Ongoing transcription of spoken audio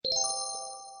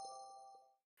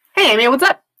Hey, Amy, what's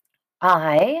up?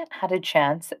 I had a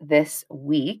chance this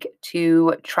week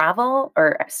to Travel travel.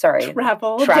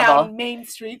 down Main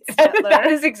Street, That Stettler.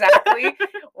 is exactly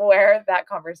where that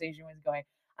conversation was going.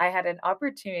 I had an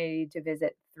opportunity to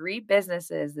visit three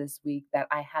businesses this week that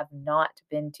I have not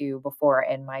been to before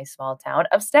in my small town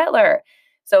of Stettler.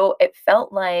 So it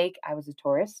felt like I was a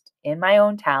tourist in my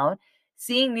own town,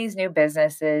 seeing these new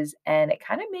businesses, and it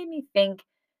kind of made me think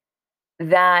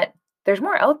that there's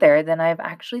more out there than I've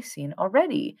actually seen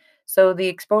already. So the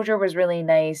exposure was really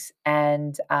nice,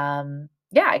 and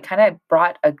yeah, it kind of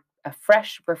brought a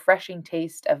fresh, refreshing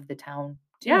taste of the town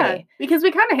to Yeah, me. because we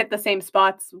kind of hit the same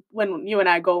spots when you and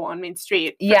I go on Main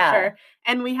Street, for Yeah. sure.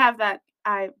 And we have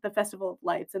the Festival of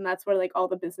Lights, and that's where like all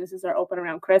the businesses are open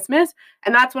around Christmas,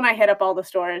 and that's when I hit up all the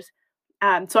stores.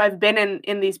 So I've been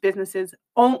in these businesses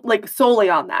like solely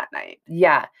on that night.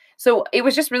 Yeah. So it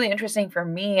was just really interesting for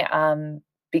me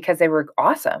because they were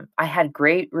awesome. I had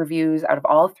great reviews out of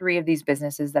all three of these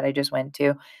businesses that I just went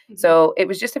to. Mhm. So it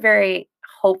was just a very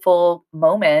hopeful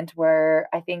moment where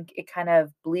I think it kind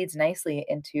of bleeds nicely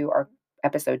into our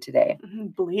episode today.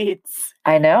 Bleeds.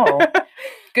 I know.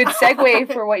 Good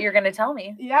segue for what you're going to tell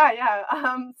me. Yeah.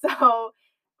 So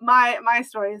my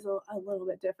story is a little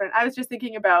bit different. I was just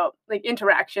thinking about like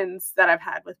interactions that I've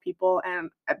had with people,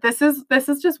 and this is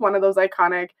just one of those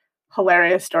iconic,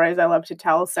 hilarious stories I love to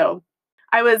tell. So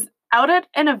I was out at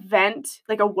an event,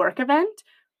 like a work event,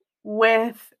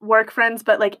 with work friends,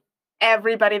 but like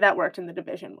everybody that worked in the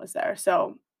division was there.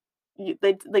 So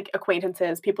like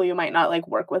acquaintances, people you might not like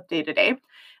work with day to day.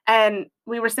 And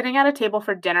we were sitting at a table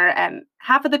for dinner, and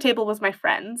half of the table was my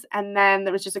friends, and then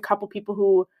there was just a couple people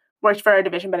who worked for our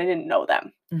division, but I didn't know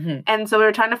them. Mhm. And so we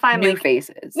were trying to find New like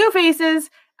faces. new faces.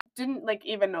 Didn't like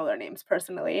even know their names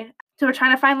personally. So we're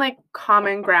trying to find like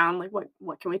common ground, like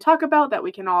what can we talk about that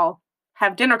we can all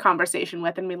have dinner conversation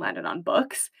with, and we landed on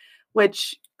books,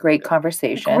 which Great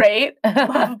conversation. great.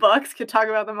 Love books, could talk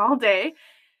about them all day.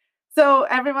 So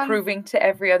everyone's Proving to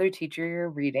every other teacher you're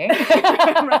reading.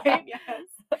 right,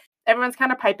 yes. Everyone's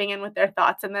kind of piping in with their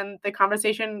thoughts, and then the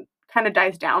conversation kind of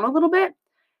dies down a little bit.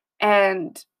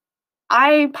 And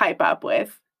I pipe up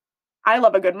with, I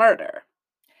love a good murder.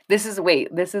 This is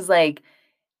like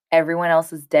everyone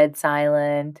else is dead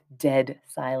silent.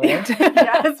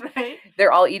 Yes, right?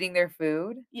 They're all eating their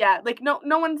food. Yeah, like no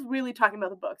one's really talking about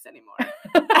the books anymore.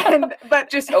 But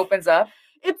just opens up.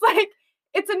 It's like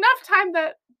it's enough time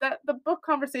that the book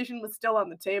conversation was still on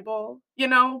the table,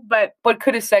 but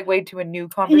could have segued to a new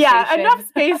conversation. Yeah, enough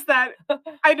space that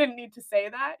I didn't need to say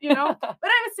that, But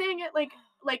I was saying it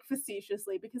like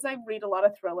facetiously because I read a lot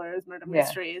of thrillers, murder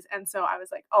mysteries, and so I was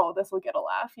like, oh, this will get a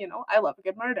laugh, I love a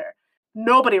good murder.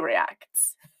 Nobody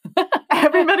reacts.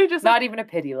 Everybody just not even a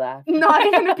pity laugh. Not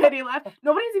even a pity laugh.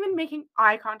 Nobody's even making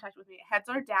eye contact with me. Heads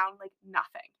are down, like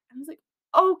nothing. And I was like,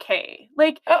 okay,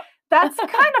 like that's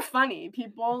kind of funny,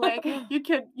 people. Like you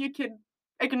could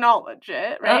acknowledge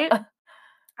it, right?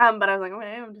 But I was like,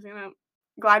 okay, I'm just gonna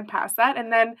glide past that.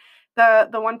 And then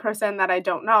the one person that I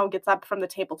don't know gets up from the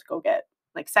table to go get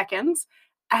like seconds,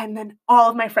 and then all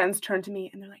of my friends turn to me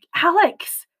and they're like,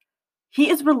 Alex, he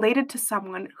is related to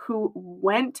someone who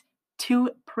went to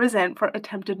prison for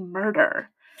attempted murder.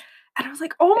 And I was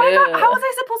like, oh my God, how was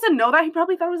I supposed to know that? He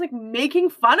probably thought I was like making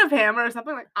fun of him or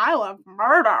something, like, I love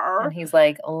murder. And he's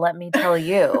like, let me tell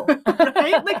you.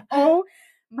 Right? Like, oh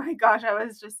my gosh, I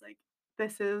was just like,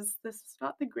 this is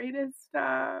not the greatest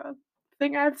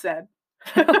thing I've said.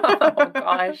 Oh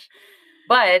gosh.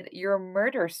 But your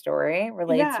murder story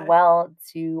relates well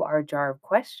to our jar of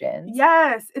questions.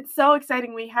 Yes, it's so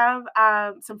exciting. We have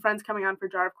some friends coming on for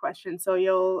jar of questions, so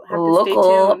you'll have to stay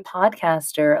Local tuned.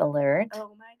 Podcaster alert.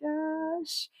 Oh my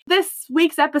gosh. This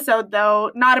week's episode,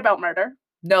 though, not about murder.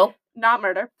 Nope. Not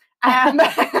murder.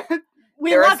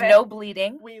 There is no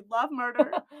bleeding. We love murder.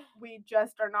 We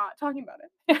just are not talking about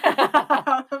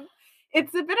it.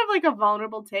 It's a bit of like a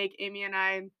vulnerable take. Amy and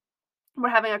I were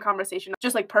having a conversation,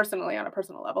 just like personally on a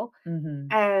personal level.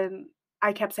 Mm-hmm. And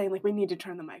I kept saying like, we need to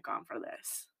turn the mic on for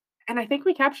this. And I think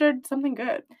we captured something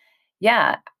good.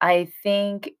 Yeah, I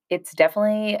think it's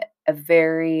definitely a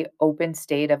very open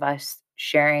state of us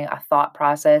sharing a thought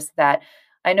process that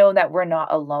I know that we're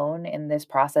not alone in this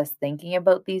process thinking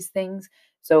about these things.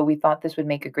 So we thought this would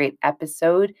make a great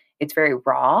episode. It's very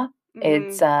raw. Mm-hmm.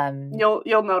 It's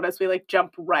you'll notice we like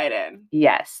jump right in.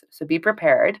 Yes. So be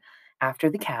prepared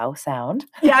after the cow sound.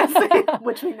 Yes,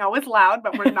 which we know is loud,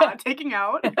 but we're not taking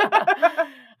out.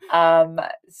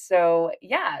 So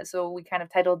we kind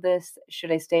of titled this,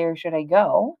 Should I Stay or Should I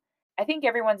Go? I think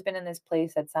everyone's been in this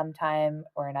place at some time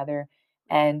or another,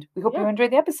 and we hope you enjoy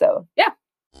the episode. Yeah.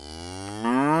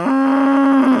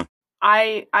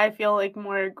 I feel like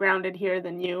more grounded here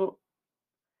than you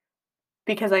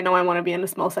because I know I want to be in a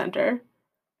small center.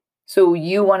 So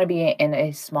you want to be in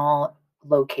a small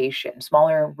location,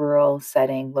 smaller rural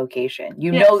setting location.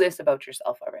 You know Yes. this about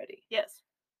yourself already. Yes.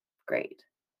 Great.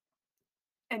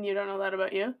 And you don't know that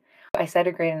about you? I said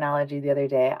a great analogy the other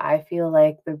day. I feel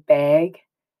like the bag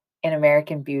in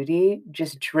American Beauty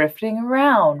just drifting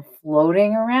around,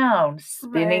 floating around,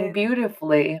 spinning Right.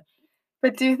 beautifully.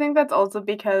 But do you think that's also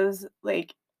because,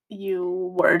 like,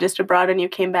 you were just abroad and you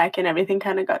came back and everything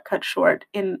kind of got cut short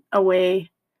in a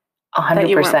way that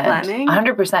you weren't 100%. planning?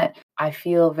 100%. I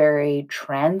feel very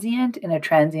transient in a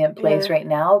transient place Yeah. right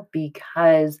now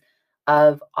because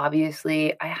of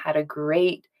obviously I had a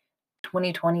great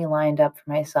 2020 lined up for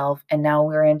myself, and now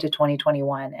we're into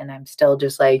 2021 and I'm still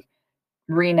just like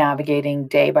re-navigating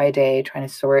day by day, trying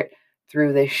to sort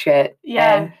through this shit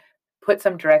Yeah. and put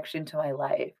some direction to my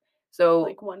life. So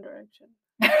Like One Direction.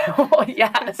 well,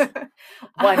 yes,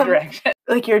 One Direction.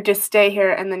 Like you just stay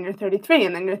here and then you're 33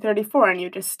 and then you're 34 and you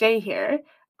just stay here.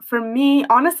 For me,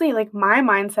 honestly, like my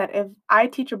mindset, if I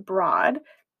teach abroad,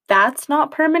 that's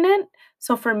not permanent.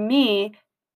 So for me,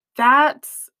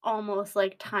 that's almost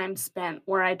like time spent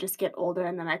where I just get older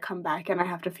and then I come back and I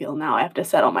have to feel now I have to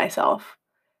settle myself.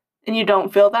 And you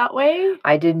don't feel that way?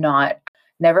 I did not.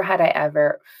 Never had I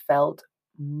ever felt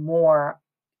more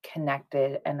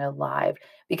connected and alive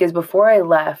because before I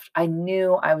left, I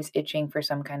knew I was itching for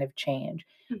some kind of change.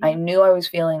 I Mhm. knew I was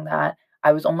feeling that.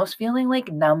 I was almost feeling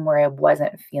like numb where I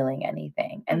wasn't feeling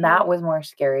anything. And that was more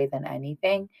scary than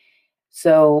anything.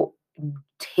 So,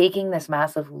 taking this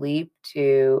massive leap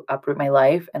to uproot my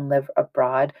life and live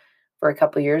abroad for a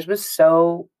couple of years was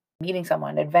so meeting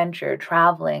someone, adventure,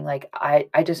 traveling. Like I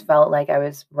just felt like I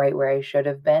was right where I should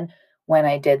have been when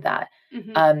I did that.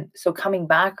 So coming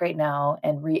back right now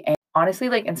and honestly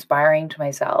like inspiring to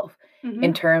myself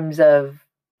in terms of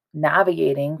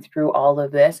navigating through all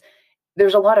of this.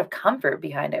 There's a lot of comfort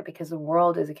behind it because the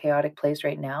world is a chaotic place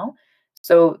right now.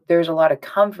 So there's a lot of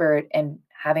comfort in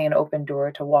having an open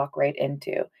door to walk right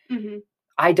into. Mhm.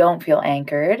 I don't feel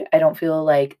anchored. I don't feel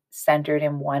like centered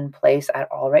in one place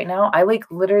at all right now. I like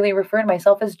literally refer to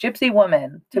myself as gypsy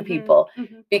woman to people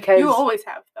You because always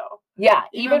have though. yeah,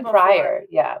 Even even before. prior.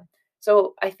 Yeah.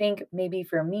 So I think maybe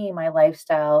for me, my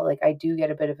lifestyle, like I do get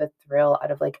a bit of a thrill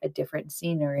out of like a different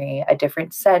scenery, a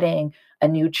different setting, a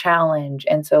new challenge.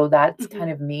 And so that's kind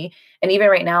of me. And even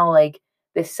right now, like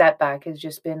this setback has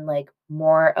just been like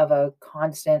more of a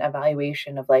constant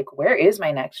evaluation of like, where is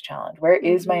my next challenge? Where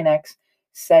is my next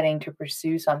setting to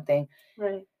pursue something?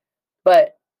 Right.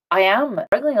 But I am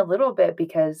struggling a little bit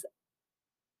because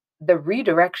the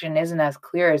redirection isn't as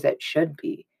clear as it should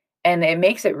be. And it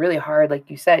makes it really hard, like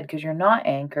you said, because you're not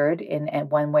anchored in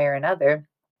one way or another.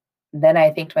 Then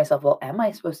I think to myself, well, am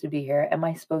I supposed to be here? Am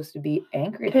I supposed to be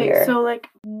anchored Okay, here? so like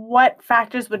what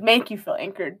factors would make you feel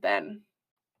anchored then?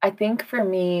 I think for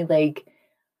me, like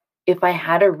if I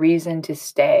had a reason to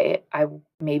stay,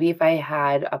 maybe if I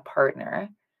had a partner,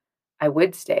 I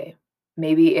would stay.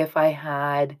 Maybe if I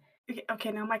had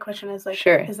Okay, now my question is like,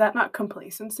 Sure. is that not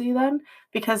complacency then?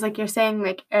 Because like you're saying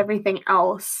like everything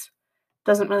else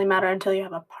doesn't really matter until you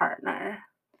have a partner.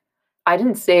 I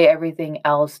didn't say everything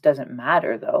else doesn't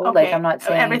matter though. Like I'm not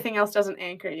saying everything else doesn't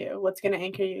anchor you. What's going to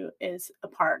anchor you is a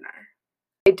partner.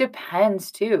 it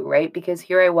depends too, right? Because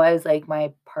here I was like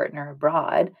my partner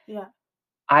abroad. Yeah.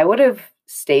 I would have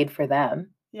stayed for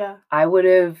them. Yeah. I would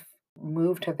have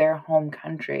moved to their home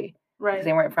country because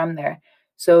they Right. weren't from there.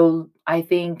 So I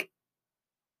think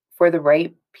for the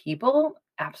right people,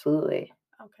 absolutely.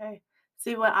 Okay.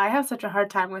 See, what I have such a hard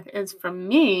time with is for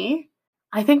me,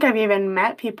 I think I've even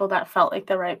met people that felt like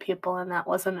the right people and that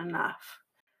wasn't enough.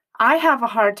 I have a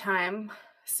hard time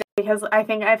because I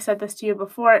think I've said this to you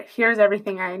before. Here's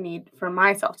everything I need for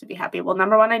myself to be happy. Well,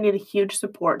 number one, I need a huge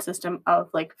support system of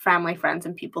like family, friends,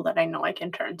 and people that I know I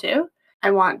can turn to. I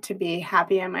want to be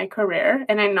happy in my career,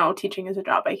 and I know teaching is a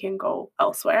job I can go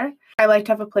elsewhere. I like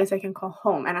to have a place I can call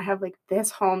home, and I have like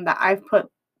this home that I've put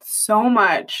so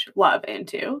much love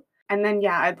into. And then,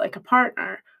 yeah, I'd like a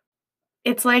partner.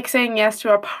 It's like saying yes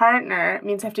to a partner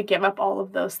means I have to give up all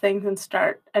of those things and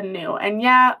start anew. And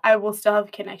yeah, I will still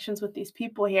have connections with these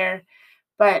people here,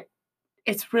 but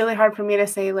it's really hard for me to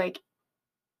say, like,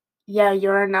 yeah,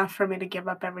 you're enough for me to give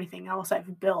up everything else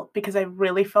I've built because I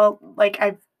really felt like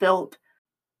I've built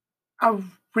a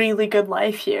really good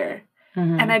life here.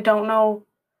 And I don't know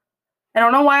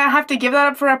why I have to give that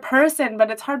up for a person, but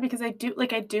it's hard because I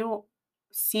do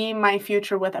see my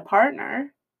future with a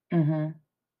partner.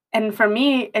 And for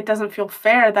me, it doesn't feel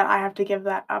fair that I have to give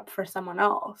that up for someone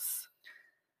else.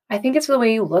 I think it's the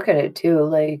way you look at it too.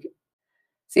 Like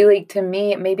See, like to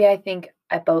me, maybe I think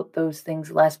about those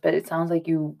things less, but it sounds like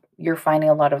you're finding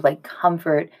a lot of like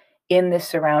comfort in this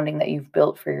surrounding that you've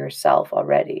built for yourself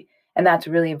already. And that's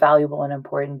really valuable and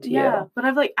important to Yeah, you.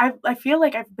 but I feel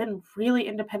like I've been really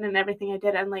independent in everything I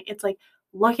did, and like it's like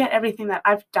look at everything that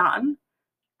I've done,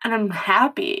 and I'm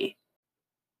happy.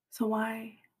 So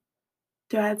why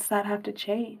does that have to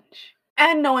change?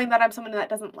 And knowing that I'm someone that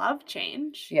doesn't love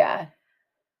change. Yeah.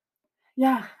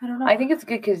 Yeah, I don't know. I think it's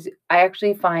good because I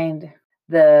actually find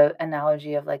the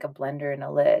analogy of like a blender and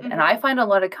a lid. And I find a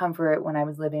lot of comfort when I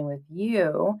was living with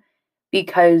you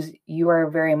because you are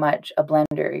very much a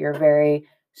blender. You're very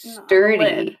No, I'm a lid.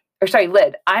 sturdy. Or sorry,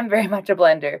 lid. I'm very much a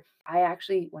blender. I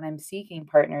actually, when I'm seeking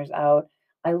partners out,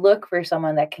 I look for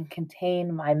someone that can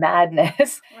contain my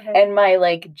madness Right. and my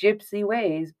like gypsy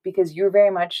ways because you're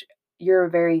a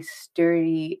very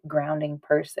sturdy, grounding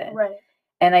person. Right.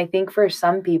 And I think for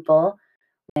some people,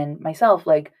 and myself,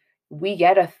 like we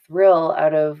get a thrill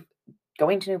out of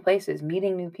going to new places,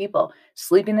 meeting new people,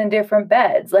 sleeping in different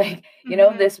beds, like,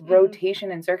 this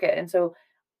rotation and circuit. And so,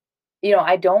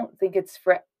 I don't think it's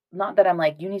not that I'm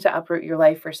like, you need to uproot your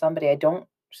life for somebody. I don't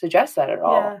suggest that at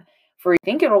all. Yeah. I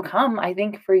think it'll come. I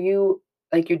think for you,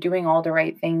 like you're doing all the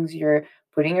right things. You're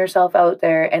putting yourself out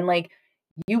there and like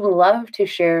you love to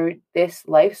share this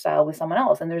lifestyle with someone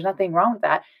else. And there's nothing wrong with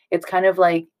that. It's kind of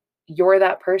like you're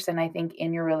that person, I think,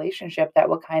 in your relationship that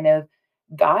will kind of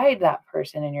guide that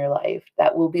person in your life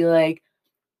that will be like,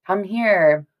 come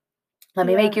here. Let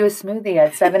me make you a smoothie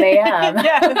at 7 a.m.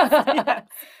 Yes.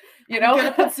 I'm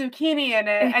gonna put zucchini in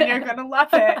it and you're gonna love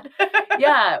it.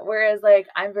 Yeah. Whereas like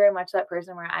I'm very much that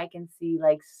person where I can see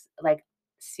like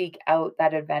seek out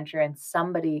that adventure and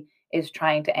somebody is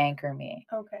trying to anchor me.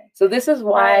 Okay. So this is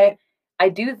why I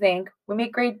do think we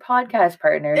make great podcast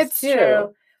partners it's too.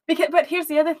 True. But here's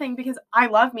the other thing, because I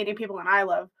love meeting people and I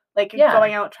love like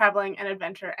going out, traveling and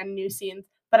adventure and new scenes,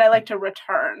 but I like to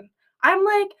return. I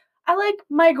like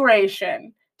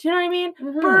migration. Do you know what I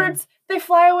mean? Birds, they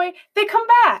fly away, they come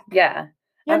back. Yeah,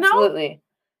 absolutely.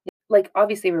 Like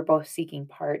obviously we're both seeking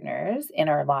partners in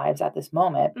our lives at this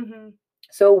moment.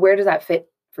 So where does that fit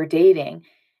for dating?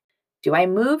 Do I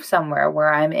move somewhere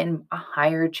where I'm in a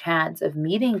higher chance of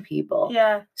meeting people?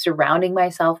 Yeah. Surrounding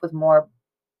myself with more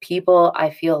people I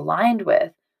feel aligned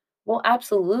with? Well,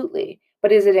 absolutely.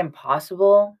 But is it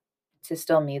impossible to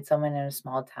still meet someone in a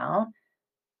small town?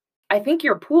 I think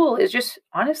your pool is just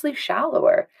honestly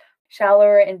shallower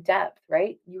in depth,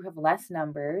 right? You have less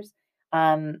numbers.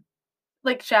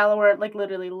 Like shallower, like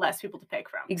literally less people to pick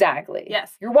from. Exactly.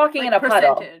 Yes. You're walking in a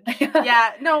puddle.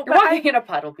 Yeah. No, you're walking in a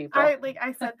puddle, people.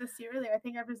 I said this to you earlier. I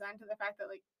think I've resigned to the fact that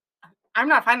like I'm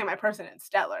not finding my person in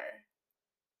Stellar,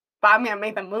 but I'm gonna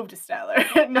make them move to Stellar.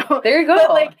 No. There you go.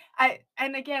 But like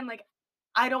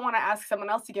I don't want to ask someone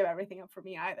else to give everything up for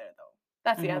me either, though.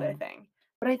 That's the other thing.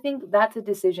 But I think that's a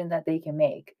decision that they can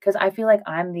make because I feel like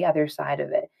I'm the other side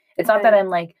of it. It's not that I'm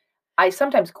like, I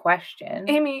sometimes question.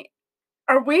 Amy,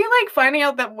 are we like finding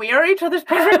out that we are each other's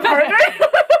perfect partner? Is this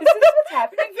what's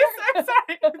happening? I'm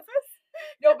sorry. Is this?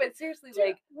 No, but seriously,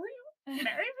 will you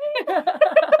marry me?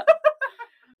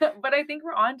 But I think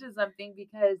we're onto something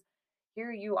because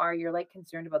here you are, you're like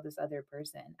concerned about this other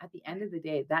person. At the end of the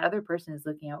day, that other person is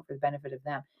looking out for the benefit of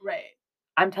them. Right.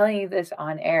 I'm telling you this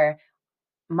on air.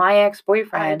 My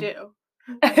ex-boyfriend. I do.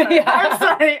 I'm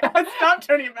sorry. Stop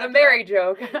turning it back. The Mary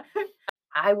joke.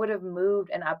 I would have moved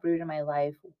and uprooted my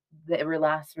life the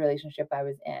last relationship I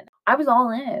was in. I was all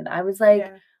in. I was like,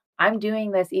 I'm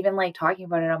doing this, even like talking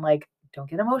about it. I'm like, don't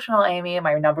get emotional, Amy.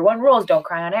 My number one rule is don't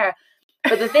cry on air.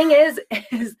 But the thing is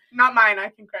not mine. I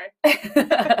can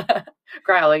cry.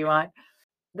 Cry all you want.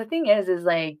 The thing is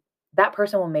like that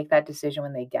person will make that decision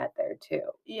when they get there too.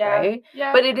 Yeah. Right?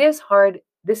 Yeah. But it is hard.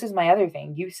 This is my other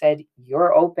thing. You said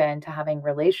you're open to having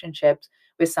relationships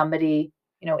with somebody,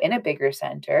 in a bigger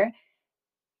center.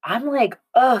 I'm like,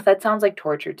 oh, that sounds like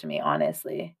torture to me,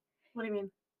 honestly. What do you mean?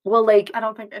 Well, like I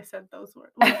don't think I said those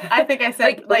words. Well, I think I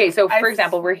said okay, so for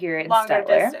example, we're here in longer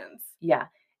Stellar. Distance. Yeah.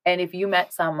 And if you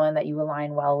met someone that you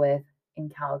align well with in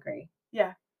Calgary,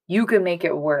 yeah, you could make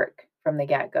it work from the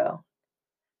get-go.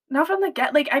 Not from the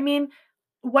get, like, I mean,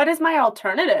 what is my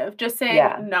alternative? Just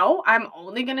saying, no, I'm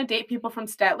only going to date people from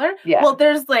Stellar? Yeah. Well,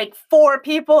 there's like 4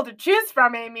 people to choose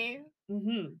from, Amy.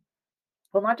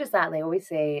 Well, not just that. They always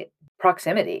say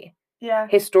proximity. Yeah.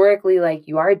 Historically, like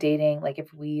you are dating, like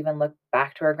if we even look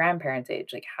back to our grandparents'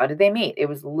 age, like how did they meet? It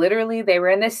was literally they were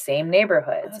in the same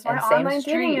neighborhoods and same online streets.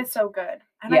 Dating is so good.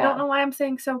 And I don't know why I'm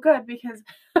saying so good because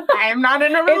I'm not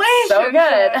in a relationship. It's so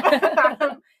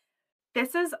good.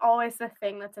 This is always the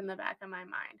thing that's in the back of my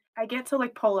mind. I get so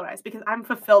like polarized because I'm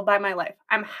fulfilled by my life.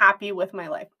 I'm happy with my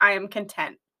life. I am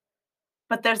content.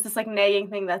 but there's this like nagging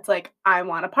thing that's like, I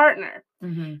want a partner.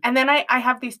 Mm-hmm. And then I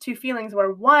have these two feelings where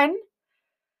one,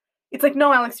 it's like,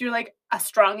 no, Alex, you're like a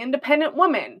strong, independent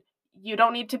woman. You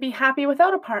don't need to be happy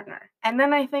without a partner. And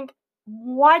then I think,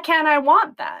 why can't I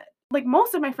want that? Like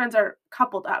most of my friends are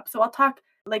coupled up. So I'll talk,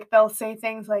 like they'll say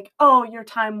things like, oh, your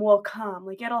time will come.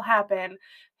 Like it'll happen.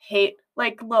 Hate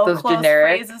like little Those close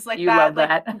generic, phrases like you that. love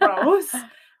Like that. gross.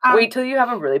 Wait till you have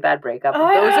a really bad breakup. Those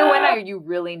are when you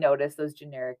really notice those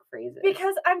generic phrases.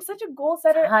 Because I'm such a goal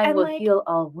setter. Time and will like, heal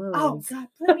all wounds. Oh God,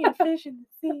 plenty of fish in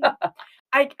the sea.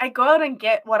 I go out and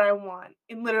get what I want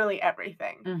in literally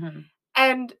everything. Mm-hmm.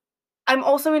 And I'm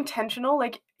also intentional.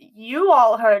 Like you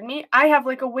all heard me. I have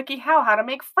like a wiki how to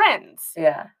make friends.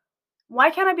 Yeah. Why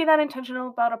can't I be that intentional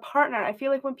about a partner? I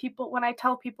feel like when I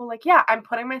tell people like, yeah, I'm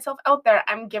putting myself out there,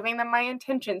 I'm giving them my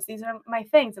intentions. These are my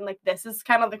things. And like, this is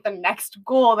kind of like the next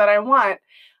goal that I want.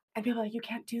 And people are like, you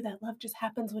can't do that. Love just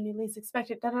happens when you least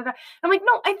expect it. Da, da, da. I'm like,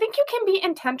 no, I think you can be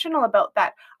intentional about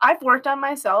that. I've worked on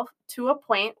myself to a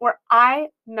point where I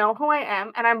know who I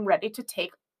am and I'm ready to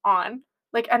take on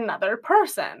like another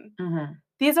person. Mm-hmm.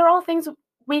 These are all things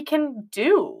we can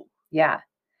do. Yeah.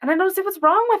 And I don't see what's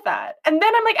wrong with that. And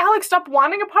then I'm like, Alex, stop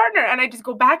wanting a partner. And I just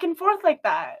go back and forth like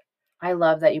that. I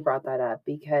love that you brought that up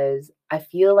because I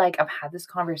feel like I've had this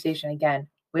conversation again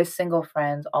with single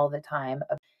friends all the time.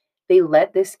 They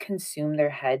let this consume their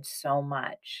head so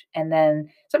much. And then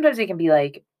sometimes they can be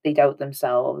like, they doubt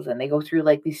themselves and they go through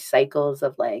like these cycles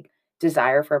of like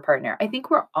desire for a partner. I think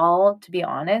we're all, to be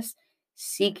honest,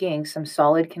 seeking some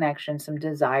solid connection, some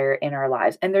desire in our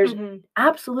lives. And there's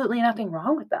absolutely nothing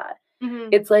wrong with that. Mm-hmm.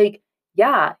 It's like,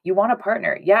 yeah, you want a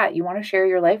partner. Yeah, you want to share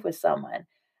your life with someone.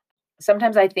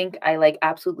 Sometimes I think I like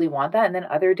absolutely want that. And then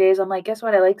other days I'm like, guess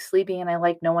what? I like sleeping and I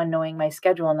like no one knowing my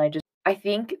schedule. And I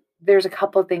think there's a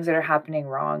couple of things that are happening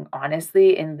wrong,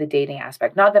 honestly, in the dating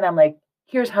aspect. Not that I'm like,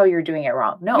 here's how you're doing it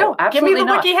wrong. No, absolutely give me the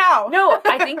not. wiki how. No,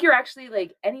 I think you're actually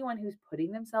like anyone who's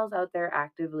putting themselves out there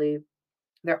actively,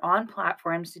 they're on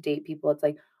platforms to date people. It's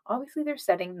like, obviously they're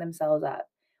setting themselves up.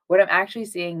 What I'm actually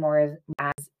seeing more is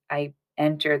as I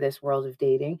enter this world of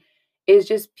dating is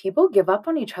just people give up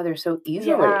on each other so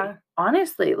easily. Yeah.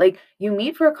 Honestly, like you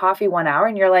meet for a coffee 1 hour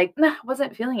and you're like, nah,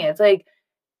 wasn't feeling it. It's like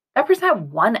that person had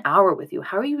 1 hour with you.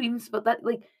 How are you even supposed that?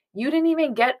 Like you didn't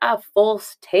even get a full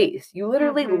taste. You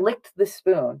literally licked the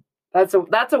spoon. That's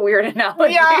a weird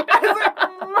analogy. Yeah.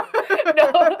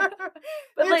 No,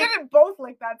 but you didn't both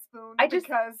lick that spoon.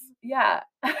 Because yeah,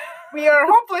 we are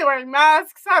hopefully wearing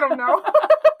masks. I don't know.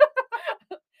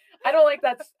 I don't like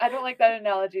that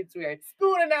analogy. It's weird.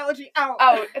 Spoon analogy out.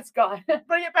 Out. It's gone.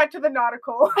 Bring it back to the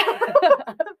nautical.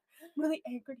 Really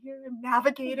anchored here. I'm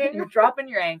navigating. You're dropping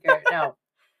your anchor. No.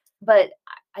 But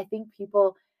I think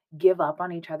people give up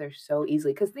on each other so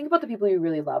easily. Because think about the people you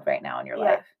really love right now in your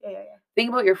life. Yeah. Think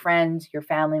about your friends, your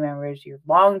family members, your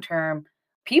long-term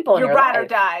people in your life. Your ride or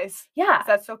dies. Yeah. Is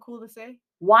that so cool to say?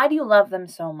 Why do you love them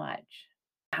so much?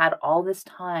 Had all this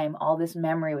time, all this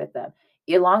memory with them.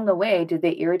 Along the way, did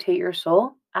they irritate your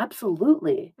soul?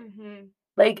 Absolutely. Mm-hmm.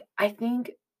 Like, I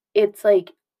think it's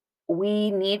like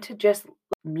we need to just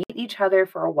meet each other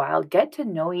for a while, get to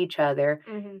know each other,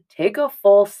 take a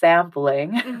full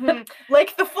sampling.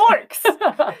 Lick the forks.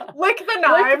 Lick the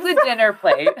knives. Lick the dinner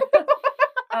plate.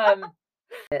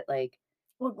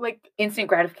 Instant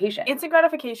gratification. Instant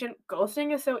gratification.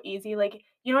 Ghosting is so easy. Like,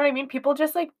 you know what I mean? People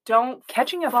just like don't.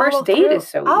 Catching a first date is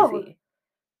so easy.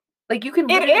 Like you can.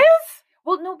 It is?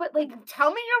 Well, no, but like.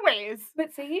 Tell me your ways.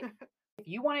 But see, if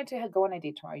you wanted to go on a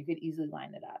date tomorrow, you could easily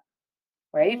line it up.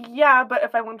 Right? Yeah, but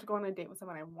if I want to go on a date with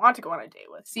someone I want to go on a date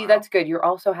with. See, that's good. You're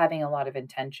also having a lot of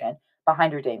intention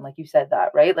behind your dating. Like you said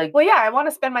that, right? Like, well, yeah, I want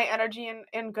to spend my energy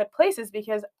in good places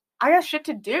because I got shit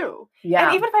to do. Yeah.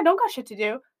 And even if I don't got shit to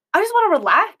do, I just want to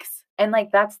relax. And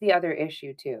like, that's the other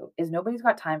issue too, is nobody's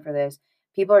got time for this.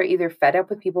 People are either fed up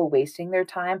with people wasting their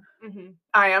time.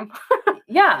 I am.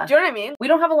 Yeah. Do you know what I mean? We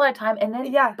don't have a lot of time. And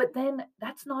then, but then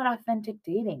that's not authentic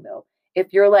dating though.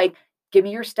 If you're like, give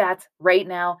me your stats right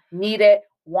now, need it,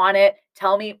 want it,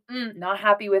 tell me, not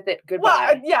happy with it,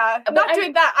 goodbye. Well, yeah, not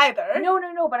doing that either.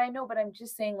 No, but I'm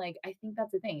just saying, like, I think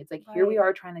that's the thing. It's like, here we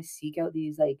are trying to seek out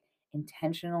these, like,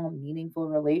 intentional, meaningful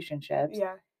relationships.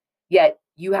 Yeah. Yet,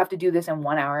 you have to do this in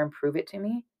 1 hour and prove it to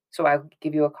me, so I'll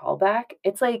give you a call back.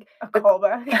 It's like... A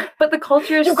callback. But the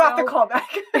culture is You got the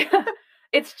callback.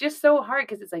 It's just so hard,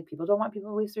 because it's like, people don't want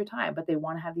people to waste their time, but they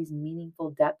want to have these meaningful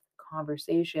depth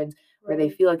conversations where they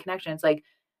feel a connection. It's like,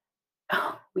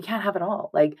 oh, we can't have it all.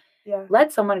 Like,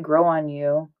 let someone grow on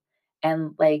you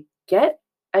and like get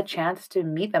a chance to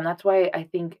meet them. That's why I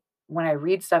think when I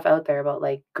read stuff out there about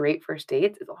like great first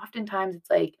dates, oftentimes it's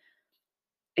like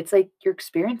it's like you're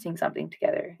experiencing something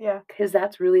together. Yeah. Because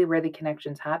that's really where the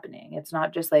connection's happening. It's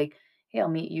not just like, hey, I'll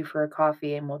meet you for a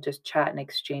coffee and we'll just chat and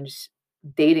exchange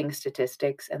dating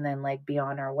statistics and then like be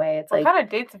on our way. It's What like, kind of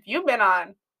dates have you been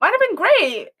on? Might have been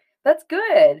great. that's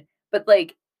good. But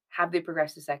like, have they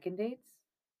progressed to second dates?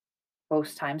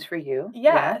 Most times for you.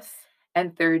 Yeah. Yes.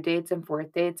 And third dates and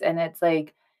fourth dates. And it's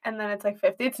like, And then it's like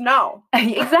 50. It's no.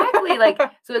 exactly. Like,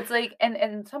 so it's like,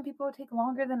 and some people take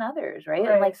longer than others, right? And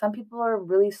like Right. some people are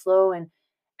really slow. And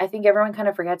I think everyone kind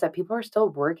of forgets that people are still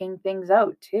working things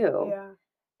out too. Yeah.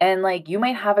 And like you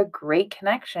might have a great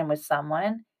connection with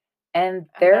someone and And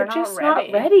they're they're not just not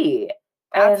ready. ready.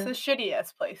 That's the And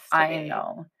shittiest place to I be.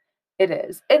 know it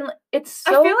is. And it's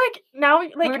I so, feel like now,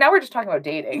 like, now we're just talking about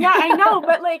dating. yeah, I know,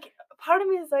 but like, part of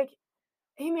me is like,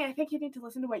 Amy, I think you need to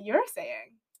listen to what you're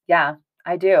saying. Yeah,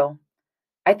 I do.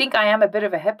 I think I am a bit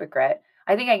of a hypocrite.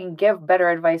 I think I can give better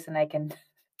advice than I can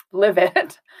live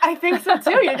it. I think so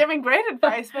too. You're giving great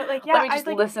advice, but like, yeah, Let me just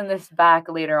listen this back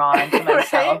later on to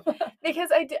myself. right? Because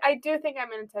I do think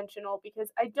I'm intentional because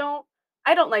I don't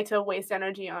like to waste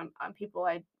energy on people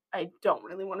I don't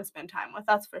really want to spend time with.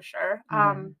 That's for sure.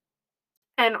 Mhm.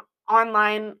 And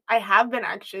online, I have been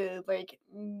actually like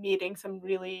meeting some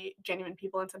really genuine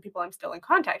people and some people I'm still in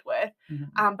contact with.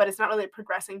 Mhm. But it's not really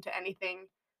progressing to anything.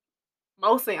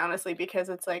 Mostly, honestly, because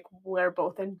it's like we're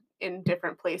both in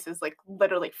different places, like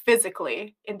literally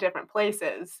physically in different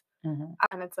places, Mhm.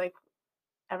 and it's like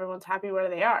everyone's happy where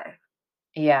they are.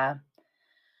 Yeah.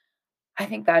 I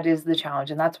think that is the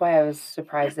challenge, and that's why I was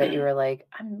surprised that you were like,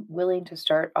 "I'm willing to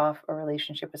start off a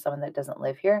relationship with someone that doesn't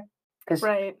live here," because,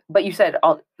 Right. but you said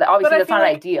But obviously I that's feel not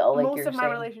like ideal, like most you're of my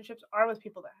saying, relationships are with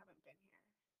people that haven't been here.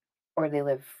 or they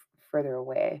live further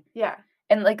away. Yeah.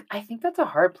 And, like, I think that's a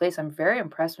hard place. I'm very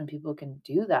impressed when people can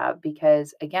do that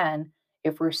because, again,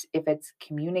 if it's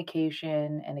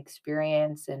communication and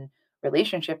experience and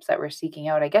relationships that we're seeking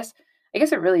out, I guess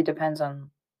it really depends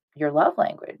on your love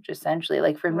language, essentially.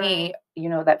 Like, for me,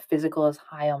 Right. that physical is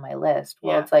high on my list.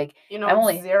 Well, Yeah. it's like, You know, I'm it's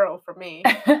only 0 for me.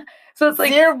 so it's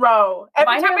like 0. Every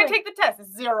mine time are I like take the test,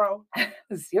 it's 0.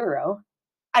 0.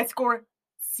 I score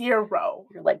 0.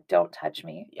 You're like, "Don't touch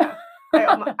me." Yeah.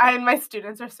 And my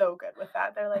students are so good with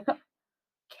that. They're like,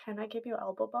 "Can I give you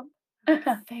elbow bump?" I'm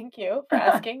like, "Thank you for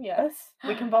asking. Yes,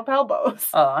 we can bump elbows."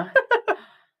 Aw.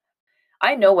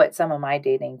 I know what some of my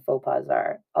dating faux pas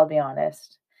are, I'll be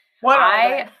honest. What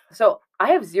are they? I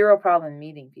have 0 problem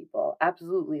meeting people,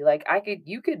 absolutely, like,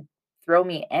 you could throw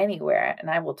me anywhere, and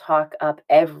I will talk up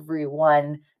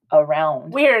everyone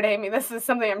around. Weird, Amy. This is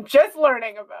something I'm just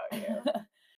learning about you.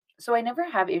 So I never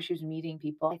have issues meeting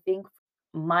people. I think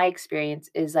my experience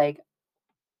is, like,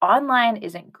 online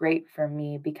isn't great for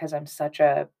me because I'm such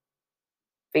a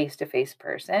face-to-face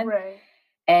person. Right.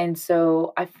 And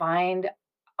so I find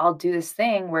I'll do this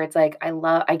thing where it's like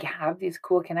I have these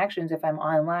cool connections if I'm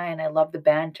online. I love the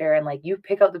banter and like you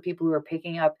pick out the people who are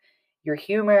picking up your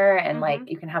humor and like Mhm.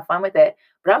 you can have fun with it.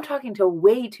 But I'm talking to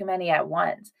way too many at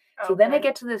once. So then I Okay.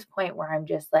 get to this point where I'm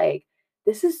just like,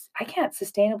 I can't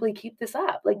sustainably keep this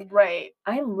up. Like Right.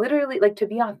 I'm literally like to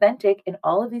be authentic in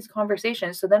all of these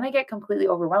conversations. So then I get completely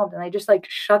overwhelmed and I just like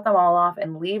shut them all off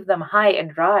and leave them high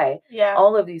and dry, Yeah.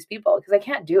 all of these people, because I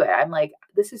can't do it. I'm like,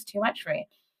 this is too much for me.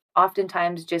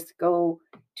 Oftentimes just go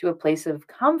to a place of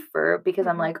comfort because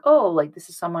I'm Mhm. like, oh, like this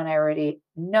is someone I already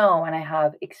know and I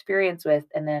have experience with.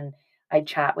 And then I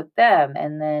chat with them.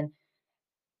 And then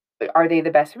are they the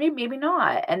best for me? Maybe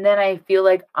not. And then I feel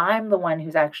like I'm the one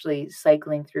who's actually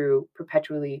cycling through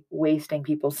perpetually wasting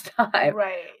people's time.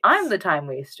 Right. I'm the time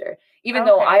waster. Even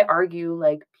though I Okay. argue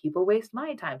like people waste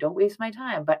my time, don't waste my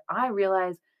time, but I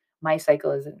realize my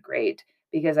cycle isn't great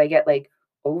because I get like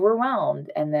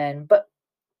overwhelmed and then but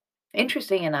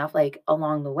interesting enough like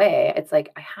along the way, it's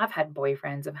like I have had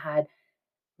boyfriends, I've had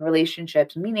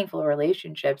relationships, meaningful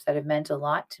relationships that have meant a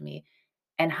lot to me.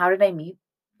 And how did I meet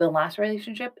the last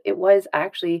relationship? It was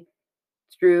actually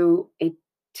through a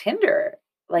Tinder,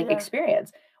 like, Yeah.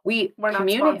 experience. We We're not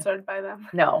communi sponsored by them.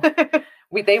 No.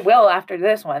 They will after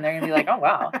this one. They're gonna be like, "Oh,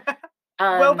 wow."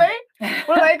 Will Um they?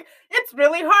 We're like, it's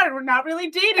really hard. We're not really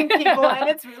dating people, and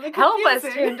it's really "Help us,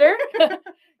 confusing. Tinder.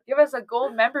 Give us a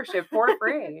gold membership for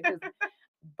free."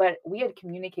 But we had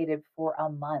communicated for a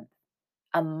month,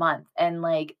 and,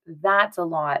 like, that's a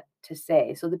lot to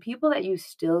say. So the people that you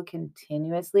still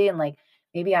continuously and, like,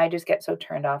 maybe I just get so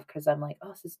turned off because 'cause I'm like, "Oh,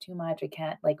 this is too much." I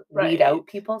can't, like, weed Right. out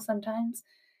people sometimes,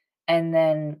 and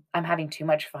then I'm having too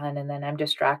much fun, and then I'm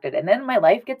distracted, and then my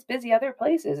life gets busy other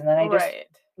places, and then I just Right.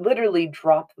 literally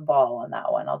drop the ball on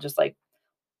that one. I'll just, like,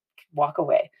 walk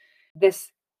away.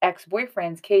 This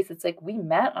ex-boyfriend's case, it's like we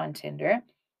met on Tinder,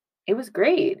 It was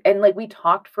great. And like we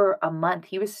talked for a month.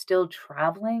 He was still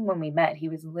traveling when we met. He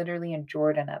was literally in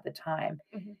Jordan at the time.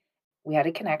 Mhm. We had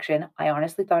a connection. I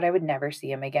honestly thought I would never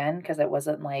see him again because it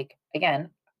wasn't like,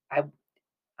 again, I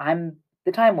I'm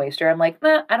the time waster. I'm like,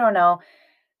 nah, I don't know.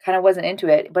 Kind of wasn't into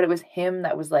it. But it was him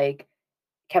that was like,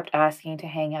 kept asking to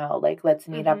hang out, like, let's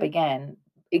meet up Mhm. again.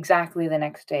 Exactly the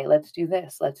next day. Let's do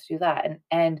this. Let's do that.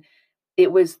 And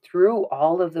it was through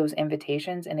all of those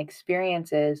invitations and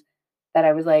experiences that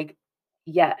I was like,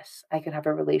 yes, I could have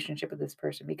a relationship with this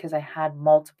person because I had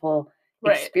multiple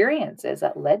Right. experiences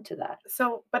that led to that.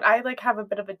 So, but I, like, have a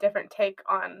bit of a different take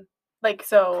on, like,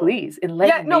 so Please yeah,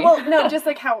 enlighten no, me. well, no, just,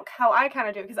 like, how I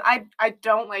kinda do, because I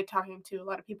don't like talking to a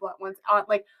lot of people at once,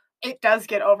 like, it does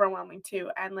get overwhelming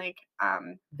too, and, like,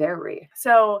 Very.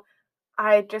 so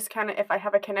I just kinda, if I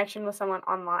have a connection with someone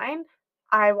online,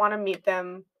 I wanna meet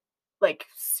them, like,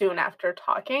 soon after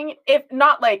talking. If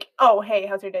not like, "Oh, hey,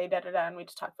 how's your day? Da, da, da," and we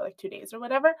just talk for, like, 2 days or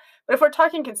whatever. But if we're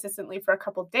talking consistently for a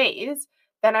couple days,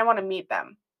 then I wanna meet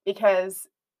them because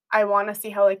I wanna see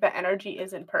how, like, the energy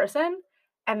is in person,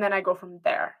 and then I go from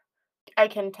there. I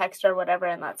can text or whatever,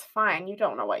 and that's fine. You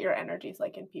don't know what your energy is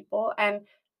like in people, and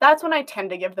that's when I tend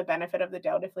to give the benefit of the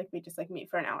doubt. If, like, we just, like, meet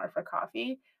for an hour for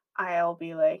coffee, I'll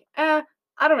be like, I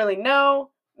don't really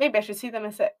know. Maybe I should see them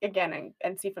again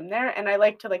and see from there." And I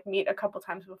like to, like, meet a couple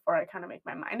times before I kinda make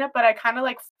my mind up, but I kinda,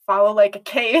 like, follow, like, a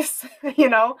case, you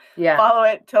know? Yeah, Follow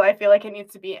it till I feel like it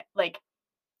needs to be, like,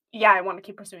 yeah, I wanna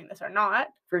keep pursuing this or not,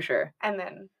 for sure. and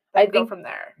then I go think, from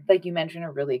there. like you mentioned,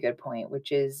 a really good point,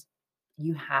 which is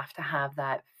you have to have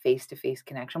that face to face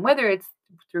connection, whether it's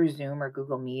through Zoom or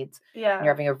Google Meets, and you're Yeah.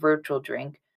 having a virtual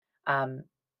drink, um,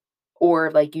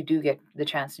 or like you do get the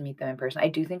chance to meet them in person. I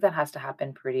do think that has to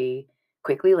happen pretty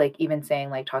quickly. Like even saying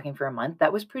like talking for a month,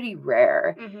 that was pretty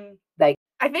rare. Mhm. Like,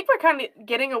 I think we're kind of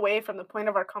getting away from the point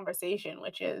of our conversation,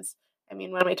 which is, I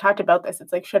mean, when we talked about this,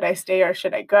 it's like, should I stay or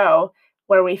should I go?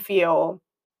 Where we feel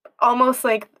almost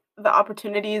like the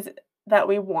opportunities that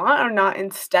we want are not in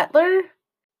Stettler.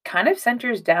 kind of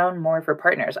centers down more for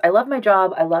partners. I love my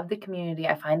job. I love the community.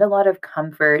 I find a lot of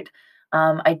comfort.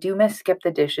 I do miss skip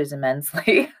the dishes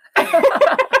immensely.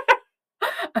 I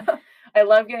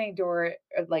love getting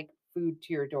like food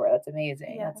to your door. That's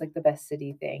amazing. Yeah. That's like the best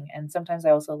city thing. And sometimes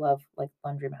I also love like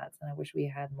laundromats, and I wish we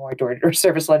had more door-to-door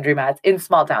service laundromats in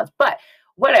small towns. But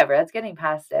whatever, that's getting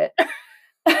past it.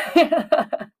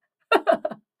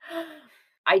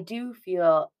 I do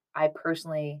feel I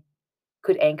personally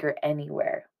could anchor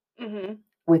anywhere Mhm.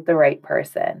 with the right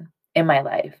person in my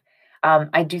life.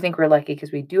 I do think we're lucky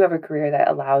because we do have a career that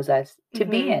allows us to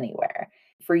be Mhm. anywhere.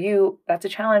 For you, that's a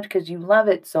challenge because you love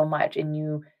it so much,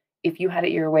 and if you had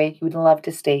it your way, you would love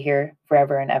to stay here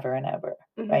forever and ever,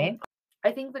 Mhm. right?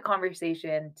 I think the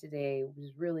conversation today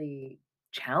was really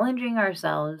challenging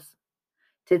ourselves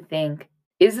to think,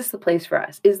 is this the place for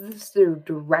us? Is this the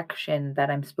direction that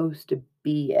I'm supposed to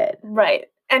be in? Right.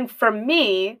 And for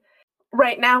me,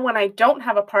 right now, when I don't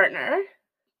have a partner,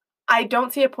 I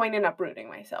don't see a point in uprooting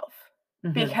myself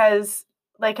Mhm. because,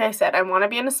 like I said, I want to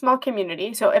be in a small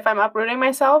community. So if I'm uprooting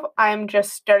myself, I'm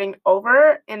just starting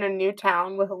over in a new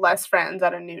town with less friends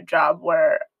at a new job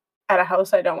where at a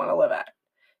house I don't want to live at.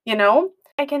 You know,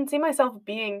 I can see myself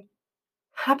being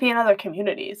happy in other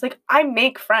communities. Like, I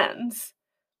make friends.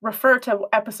 Refer to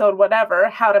episode whatever,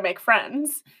 how to make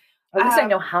friends. At least I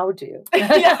know Um, how to.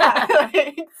 yeah,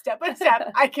 like, step by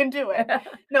step, I can do it.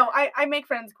 No, I make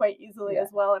friends quite easily Yeah.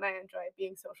 as well, and I enjoy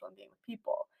being social and being with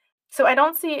people. So I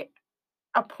don't see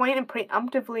a point in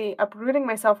preemptively uprooting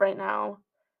myself right now,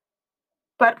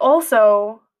 but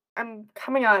also I'm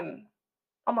coming on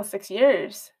almost 6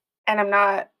 years, and I'm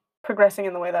not progressing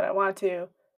in the way that I want to.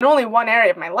 In only one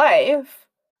area of my life,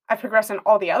 I progress in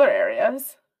all the other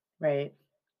areas. Right.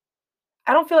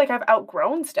 I don't feel like I've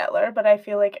outgrown Stellar, but I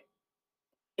feel like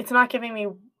it's not giving me,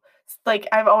 like,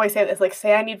 I've always said this, like,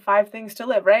 say I need 5 things to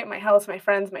live, right? My house, my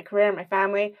friends, my career, my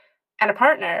family, and a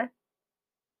partner.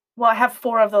 Well, I have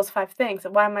 4 of those 5 things.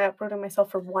 Why am I uprooting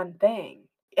myself for one thing?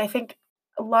 I think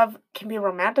love can be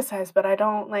romanticized, but I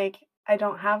don't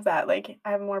have that. Like,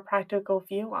 I have a more practical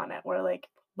view on it where, like,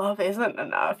 love isn't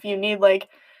enough. You need, like,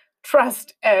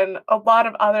 trust and a lot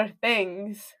of other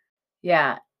things.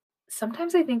 Yeah.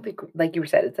 Sometimes I think like you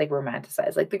said, it's like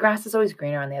romanticized. Like the grass is always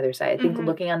greener on the other side. I think Mhm,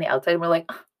 looking on the outside, we're like,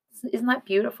 "Oh, isn't that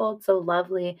beautiful? It's so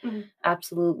lovely." mhm,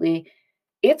 Absolutely.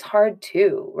 It's hard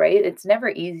too, right? It's never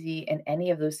easy in any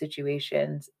of those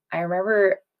situations. I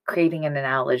remember creating an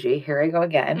analogy. Here I go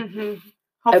again mhm.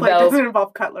 Hopefully, it about doesn't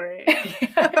involve cutlery.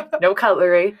 no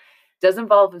cutlery. Does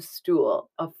involve a stool,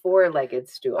 a four-legged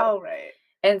stool. Oh, right.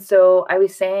 And so I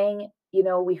was saying,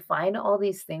 we find all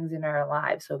these things in our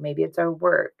lives. So maybe it's our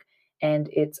work. and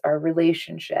it's our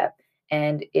relationship,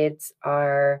 and it's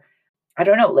our, I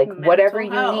don't know, like whatever you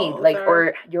need, like,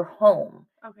 or your home,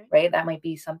 right? That might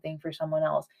be something for someone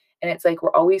else. And it's like,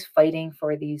 we're always fighting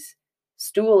for these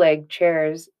stool leg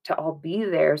chairs to all be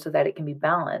there so that it can be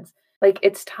balanced. Like,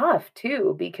 it's tough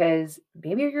too, because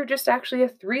maybe you're just actually a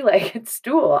 3-legged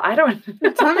stool. I don't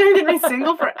You're telling me you're gonna be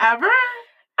single forever?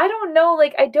 I don't know.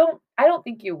 Like, I don't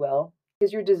think you will,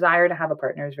 because your desire to have a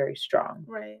partner is very strong.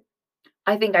 Right.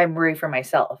 I think I'm worried for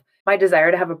myself. My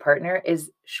desire to have a partner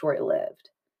is short-lived.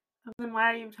 Then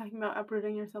why are you talking about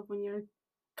uprooting yourself when you're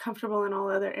comfortable in all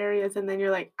other areas, and then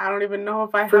you're like, I don't even know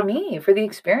if I have... For me, for the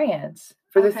experience,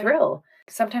 for the thrill.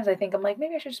 Sometimes I think, I'm like,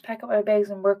 maybe I should just pack up my bags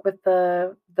and work with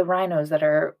the rhinos that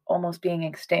are almost being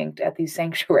extinct at these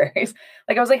sanctuaries.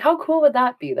 Like, I was like, how cool would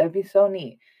that be? That'd be so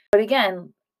neat. But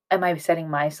again, am I setting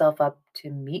myself up to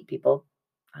meet people?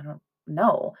 I don't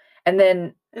know. And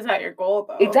then, is that your goal,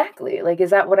 though? Exactly. Like,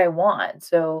 is that what I want?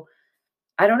 So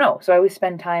I don't know. So I always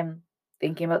spend time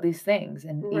thinking about these things,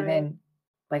 and even,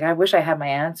 like, I wish I had my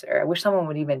answer. I wish someone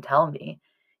would even tell me,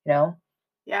 you know,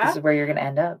 this is where you're going to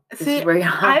end up. This is where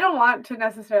I don't want to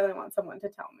necessarily want someone to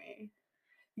tell me,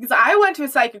 because I went to a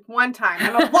psychic one time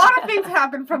and a lot of things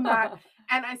happened from that.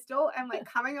 And I still am like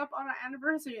coming up on an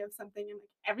anniversary of something, and like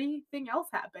everything else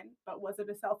happened. But was it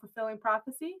a self-fulfilling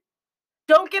prophecy?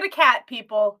 Don't get a cat,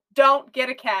 people. Don't get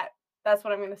a cat. That's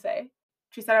what I'm going to say.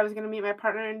 She said I was going to meet my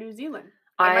partner in New Zealand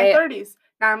in my 30s.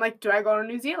 Now I'm like, do I go to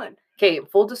New Zealand? Okay,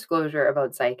 full disclosure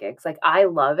about psychics. Like, I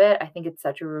love it. I think it's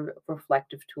such a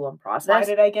reflective tool and process. Why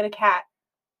did I get a cat?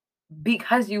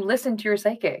 Because you listened to your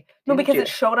psychic. No, because it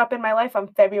showed up in my life on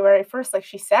February 1st, like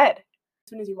she said. As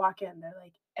soon as you walk in, they're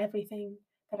like, everything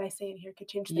that I say in here could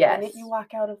change the minute you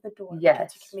walk out of the door.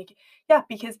 Yes. You can make it. Yeah,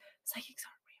 because psychics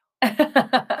aren't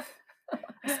real.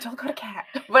 I still got a cat.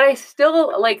 But I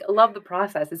still, like, love the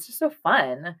process. It's just so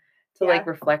fun to like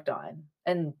reflect on.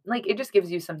 And like, it just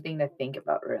gives you something to think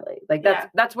about, really. Like,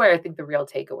 that's where I think the real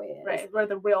takeaway is. Right, where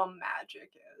the real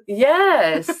magic is.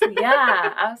 Yes.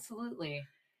 Yeah, absolutely.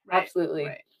 Right, absolutely.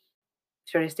 Right.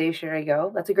 Should I stay? Should I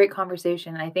go? That's a great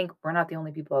conversation. I think we're not the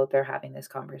only people out there having this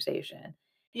conversation.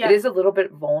 Yeah. It is a little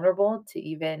bit vulnerable to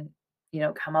even,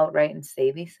 come out right and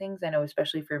say these things. I know,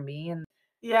 especially for me, and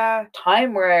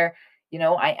time where,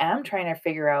 I am trying to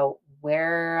figure out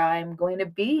where I'm going to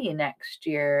be next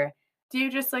year. Do you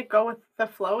just like go with the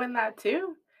flow in that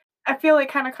too? I feel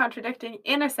like kind of contradicting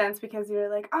in a sense, because you're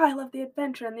like, oh, I love the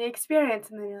adventure and the experience.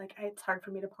 And then you're like, it's hard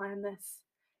for me to plan this.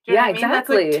 Do you know what I mean?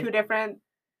 Exactly. That's like two different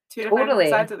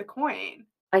sides of the coin.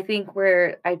 I think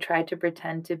where I tried to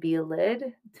pretend to be a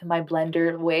lid to my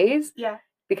blender ways. Yeah.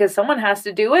 Because someone has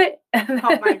to do it.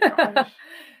 Oh my gosh.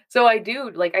 So I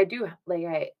think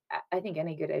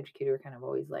any good educator kind of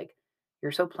always like,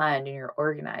 you're so planned and you're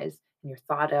organized and you're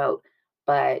thought out.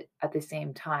 But at the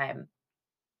same time,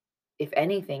 if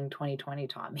anything, 2020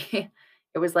 taught me,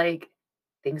 it was like,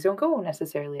 things don't go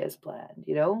necessarily as planned,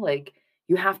 like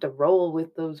you have to roll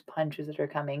with those punches that are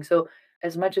coming. So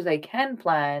as much as I can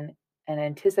plan and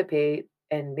anticipate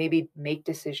and maybe make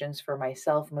decisions for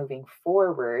myself moving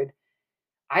forward,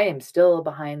 I am still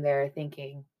behind there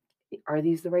thinking, are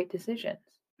these the right decisions?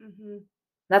 Mm-hmm.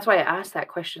 That's why I asked that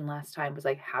question last time, was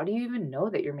like, how do you even know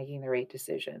that you're making the right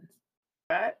decisions?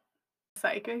 What?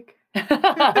 Psychic.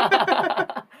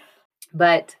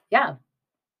 But yeah.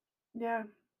 Yeah.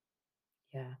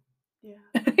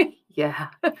 Yeah.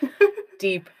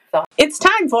 Deep thought. It's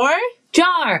time for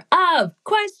Jar of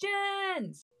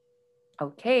Questions.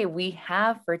 Okay, we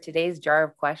have for today's Jar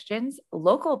of Questions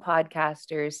local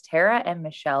podcasters Tara and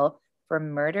Michelle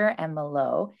from Murder and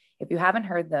Malo. If you haven't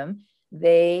heard them,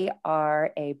 they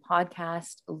are a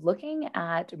podcast looking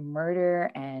at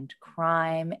murder and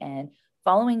crime and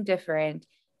following different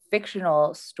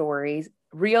fictional stories,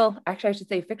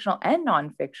 fictional and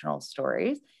non-fictional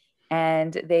stories.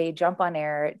 And they jump on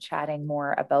air chatting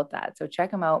more about that. So check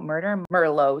them out, Murder and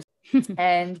Merlot.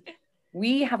 And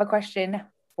we have a question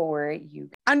for you.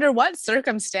 Under what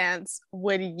circumstance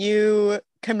would you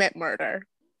commit murder?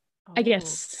 I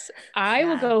guess I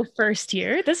will go first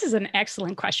here. This is an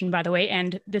excellent question, by the way,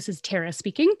 and this is Tara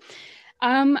speaking.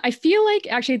 I feel like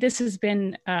actually this has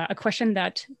been a question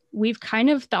that we've kind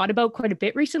of thought about quite a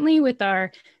bit recently with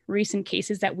our recent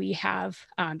cases that we have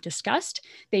discussed.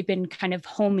 They've been kind of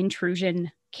home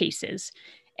intrusion cases.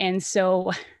 And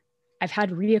so I've had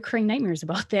reoccurring nightmares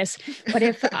about this. But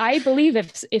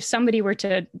if somebody were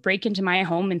to break into my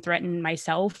home and threaten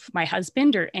myself, my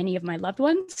husband, or any of my loved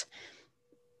ones,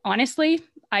 honestly,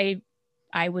 I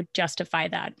would justify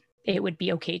that. It would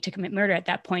be okay to commit murder at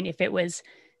that point. If it was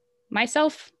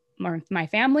myself or my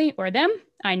family or them,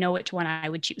 I know which one I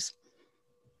would choose.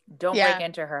 Don't Yeah. break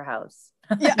into her house.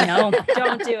 Yeah. No,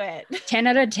 Don't do it. 10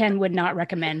 out of 10 would not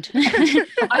recommend.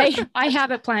 I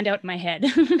have it planned out in my head.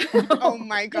 Oh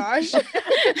my gosh.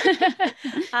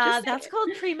 That's called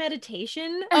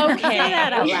premeditation. Okay. Say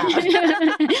that out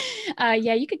loud.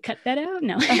 Yeah, you could cut that out.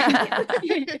 No.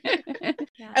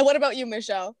 And what about you,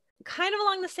 Michelle? Kind of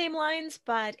along the same lines,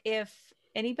 but if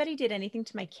anybody did anything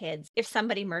to my kids, if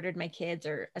somebody murdered my kids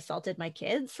or assaulted my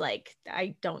kids, like,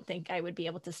 I don't think I would be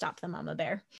able to stop the mama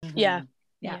bear. Yeah.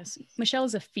 Yeah. Yes. Michelle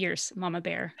is a fierce mama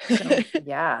bear. So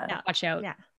Yeah. watch out.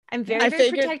 Yeah. I'm very, I very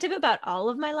figured- protective about all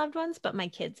of my loved ones, but my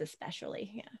kids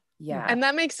especially. Yeah. Yeah. And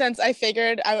that makes sense. I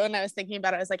figured when I was thinking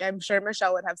about it, I was like, I'm sure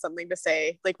Michelle would have something to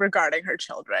say, like regarding her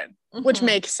children, which Mhm.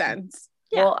 makes sense.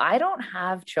 Yeah. Well, I don't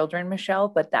have children, Michelle,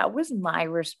 but that was my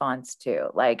response too.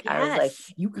 Like, I was like,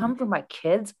 Yes. you come for my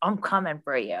kids, I'm coming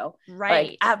for you. Right.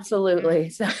 Like, absolutely.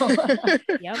 So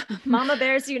Yep. Mama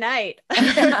bears unite.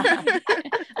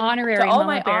 Honorary to all mama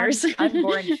my bears.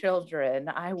 unborn children,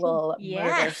 I will murder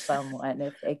Yes. someone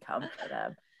if they come for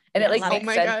them. And Yeah, it like love Oh makes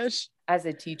my sense gosh. as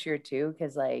a teacher too,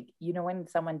 because like, you know, when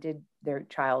someone did their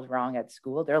child wrong at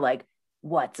school, they're like,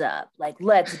 what's up? Like,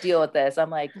 let's deal with this. I'm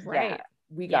like, Right. yeah,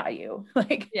 we Yeah. got you.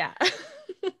 Like, Yeah.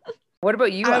 what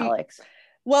about you, Alex?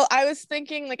 Well, I was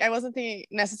thinking, like, I wasn't thinking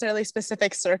necessarily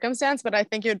specific circumstance, but I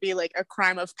think it would be like a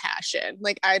crime of passion.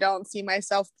 Like, I don't see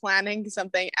myself planning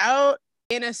something out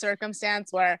in a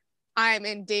circumstance where I'm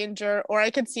in danger, or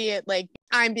I could see it like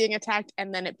I'm being attacked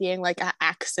and then it being like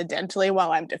accidentally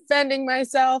while I'm defending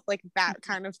myself, like that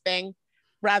kind of thing,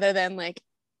 rather than like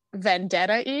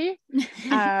vendetta-y.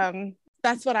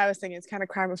 That's what I was thinking. It's kind of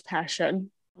crime of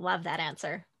passion. Love that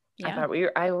answer. Yeah.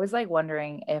 I was like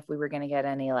wondering if we were going to get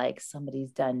any, like,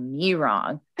 somebody's done me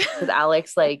wrong. Because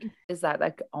Alex, like, is that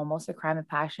like almost a crime of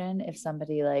passion? If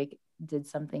somebody like did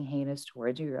something heinous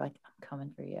towards you, you're like, I'm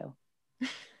coming for you.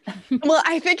 Well,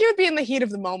 I think it would be in the heat of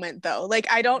the moment though. Like,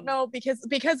 I don't know, because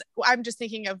I'm just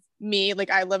thinking of me, like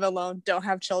I live alone, don't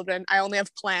have children, I only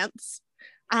have plants.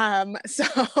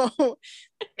 So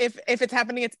if it's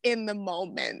happening, it's in the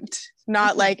moment,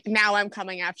 not like now I'm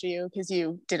coming after you because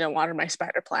you didn't water my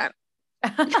spider plant.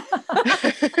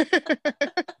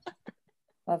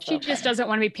 That's She so just funny. doesn't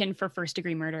want to be pinned for first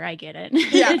degree murder. I get it.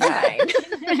 Yeah.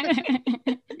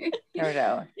 Never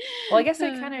know. Well, I guess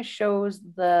it kind of shows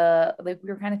like we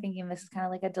were kind of thinking this is kind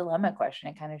of like a dilemma question.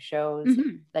 It kind of shows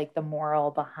Mhm. like the moral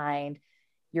behind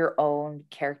your own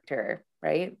character,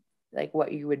 right? Like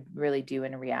what you would really do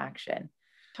in a reaction.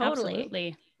 Totally.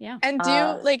 Absolutely. Yeah. And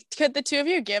could the two of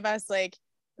you give us like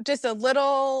just a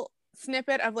little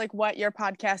snippet of like what your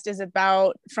podcast is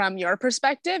about from your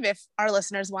perspective, if our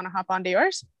listeners want to hop onto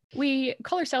yours? We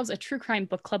call ourselves a true crime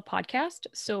book club podcast.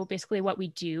 So basically what we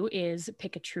do is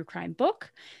pick a true crime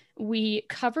book. We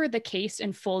cover the case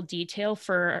in full detail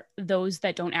for those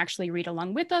that don't actually read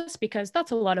along with us, because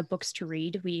that's a lot of books to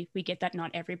read. We get that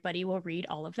not everybody will read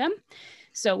all of them.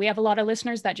 So we have a lot of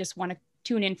listeners that just want to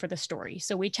tune in for the story.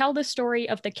 So we tell the story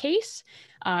of the case,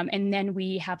 and then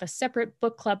we have a separate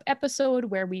book club episode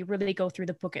where we really go through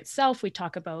the book itself. We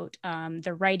talk about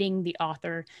the writing, the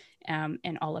author,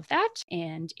 and all of that.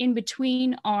 And in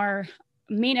between our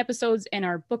main episodes and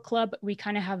our book club, we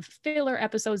kind of have filler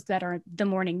episodes that are the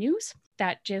morning news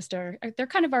that just they're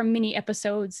kind of our mini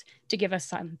episodes to give us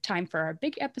some time for our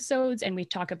big episodes. And we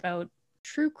talk about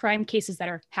true crime cases that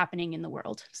are happening in the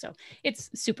world. So it's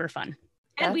super fun.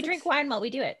 And we That's drink wine while we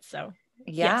do it. So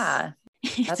Yeah.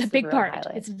 It's That's a the big real part.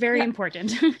 highlight. It's very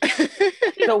important.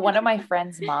 So one of my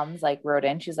friends' moms like wrote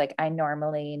in, she's like, I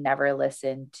normally never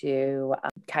listen to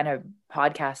kind of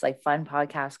podcasts, like fun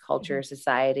podcast culture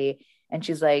society. And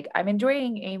she's like, I'm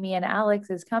enjoying Amy and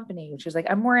Alex's company. She's like,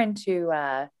 I'm more into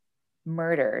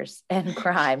murders and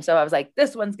crime. So I was like,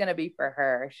 this one's going to be for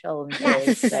her. She'll enjoy it.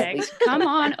 Perfect. Come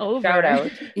on over. Shout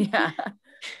out. Yeah.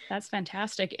 That's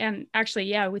fantastic. And actually,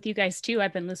 yeah, with you guys too,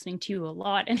 I've been listening to you a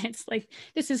lot, and it's like,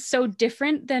 this is so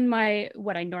different than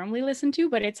what I normally listen to,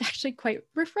 but it's actually quite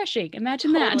refreshing.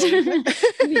 Imagine Totally.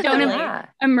 that. You don't Yeah.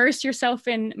 immerse yourself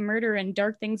in murder and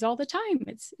dark things all the time.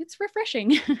 It's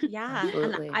refreshing. yeah.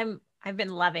 Absolutely. And I've been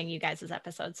loving you guys'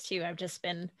 episodes too. I've just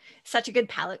been such a good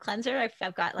palate cleanser.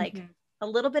 I've got like Mhm. a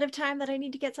little bit of time that I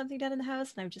need to get something done in the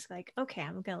house. And I'm just like, okay,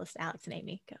 I'm going to listen to Alex and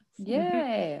Amy. Go.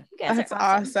 Yay. You guys That's are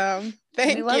awesome. awesome.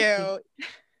 Thank We love you.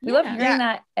 We love Yeah. hearing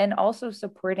that, and also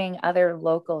supporting other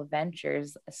local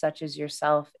ventures such as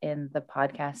yourself in the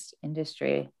podcast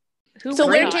industry. Who So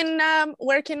would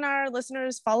where can our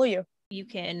listeners follow you? You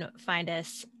can find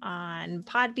us on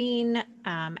Podbean,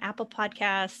 Apple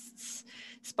Podcasts,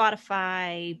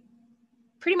 Spotify,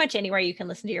 pretty much anywhere you can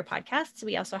listen to your podcasts.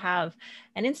 We also have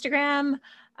an Instagram,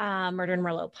 Murder and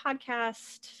Merlot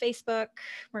podcast, Facebook,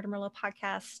 Murder Merlot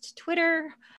podcast,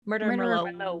 Twitter, Murder and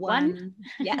Merlot 1.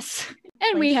 Yes.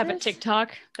 And we have a Places.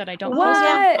 TikTok that I don't What? post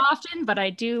on often, but I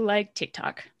do like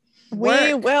TikTok.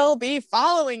 We will be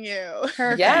following you.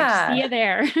 Perfect. Yeah. See you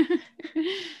there.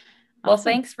 Well, Awesome.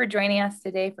 thanks for joining us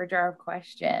today for Jar of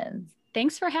Questions.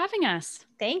 Thanks for having us.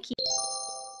 Thank you.